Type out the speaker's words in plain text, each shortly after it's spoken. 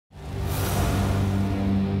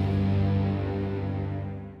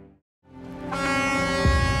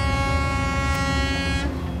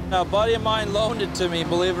A buddy of mine loaned it to me,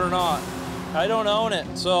 believe it or not. I don't own it,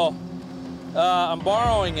 so I'm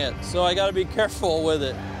borrowing it, so I gotta be careful with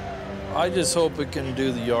it. I just hope it can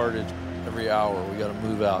do the yardage every hour. We gotta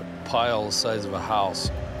move out, pile the size of a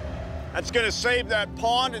house. That's gonna save that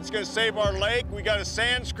pond, it's gonna save our lake. We got a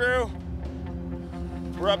Sandscrew.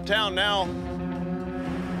 We're uptown now.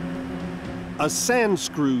 A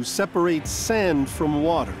Sandscrew separates sand from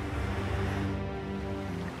water.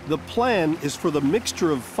 The plan is for the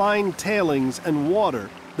mixture of fine tailings and water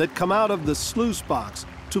that come out of the sluice box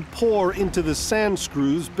to pour into the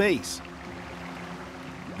Sandscrew's base.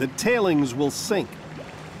 The tailings will sink,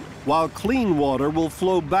 while clean water will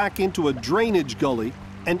flow back into a drainage gully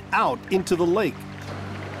and out into the lake.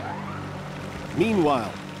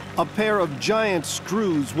 Meanwhile, a pair of giant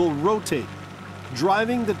screws will rotate,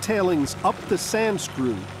 driving the tailings up the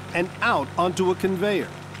Sandscrew and out onto a conveyor,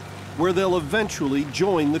 where they'll eventually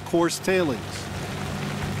join the coarse tailings.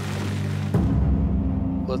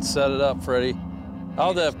 Let's set it up, Freddie.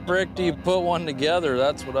 How the frick do you put one together?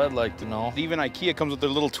 That's what I'd like to know. Even IKEA comes with their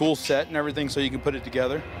little tool set and everything so you can put it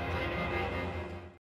together.